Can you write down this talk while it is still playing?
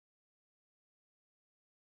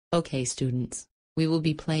Okay students, we will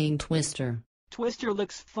be playing Twister. Twister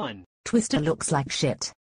looks fun. Twister looks like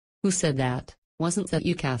shit. Who said that? Wasn't that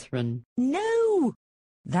you, Catherine? No!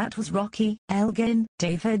 That was Rocky, Elgin,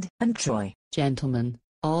 David, and Troy. Gentlemen,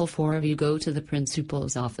 all four of you go to the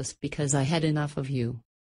principal's office because I had enough of you.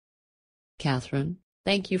 Catherine,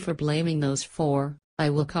 thank you for blaming those four. I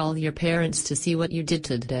will call your parents to see what you did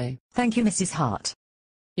today. Thank you, Mrs. Hart.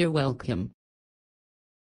 You're welcome.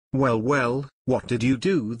 Well, what did you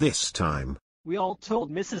do this time? We all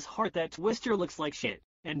told Mrs. Hart that Twister looks like shit,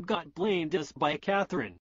 and got blamed us by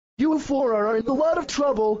Catherine. You four are in a lot of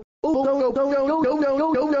trouble. Oh,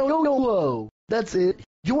 no. That's it.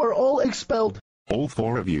 You are all expelled. All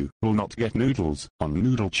four of you will not get noodles on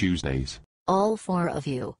Noodle Tuesdays. All four of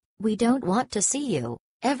you, we don't want to see you,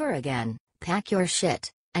 ever again. Pack your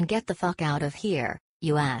shit, and get the fuck out of here,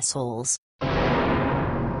 you assholes.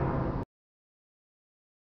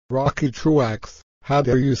 Rocky Trueaxe, how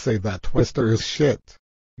dare you say that Twister is shit?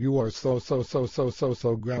 You are so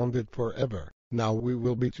grounded forever. Now we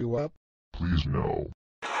will beat you up? Please no.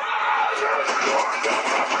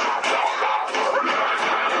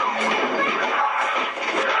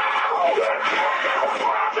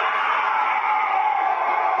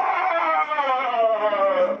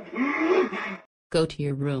 Go to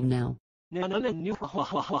your room now.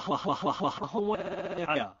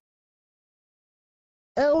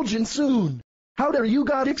 Elgin Soon, how dare you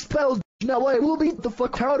got expelled? Now I will beat the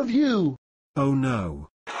fuck out of you. Oh no.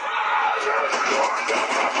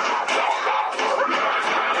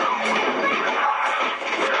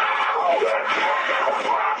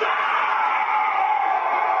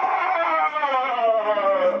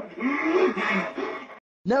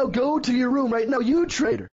 Now go to your room right now, you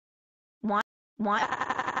traitor. What?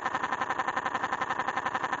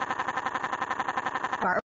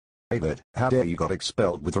 David, how dare you got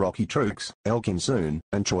expelled with Rocky Trueaxe, Elgin Soon,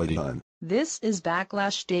 and Troy Dillon. This is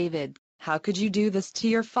Backlash David. How could you do this to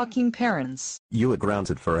your fucking parents? You are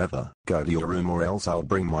grounded forever. Go to your room or else I'll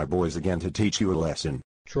bring my boys again to teach you a lesson.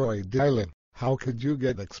 Troy Dillon, how could you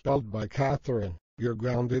get expelled by Catherine? You're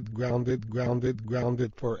grounded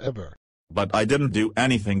forever. But I didn't do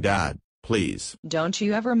anything, Dad. Please. Don't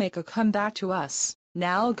you ever make a comeback to us.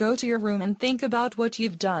 Now go to your room and think about what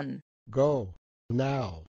you've done. Go.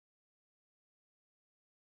 Now.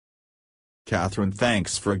 Catherine,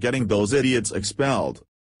 thanks for getting those idiots expelled.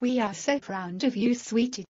 We are so proud of you,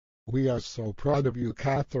 sweetie. We are so proud of you,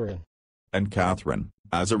 Catherine. And Catherine,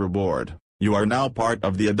 as a reward, you are now part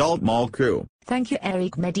of the Adult Mall crew. Thank you,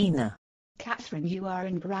 Eric Medina. Catherine, you are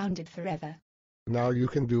ungrounded forever. Now you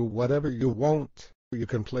can do whatever you want. You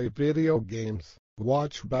can play video games,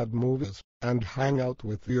 watch bad movies, and hang out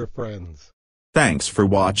with your friends. Thanks for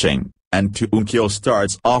watching, and Tuunkyo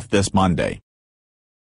starts off this Monday.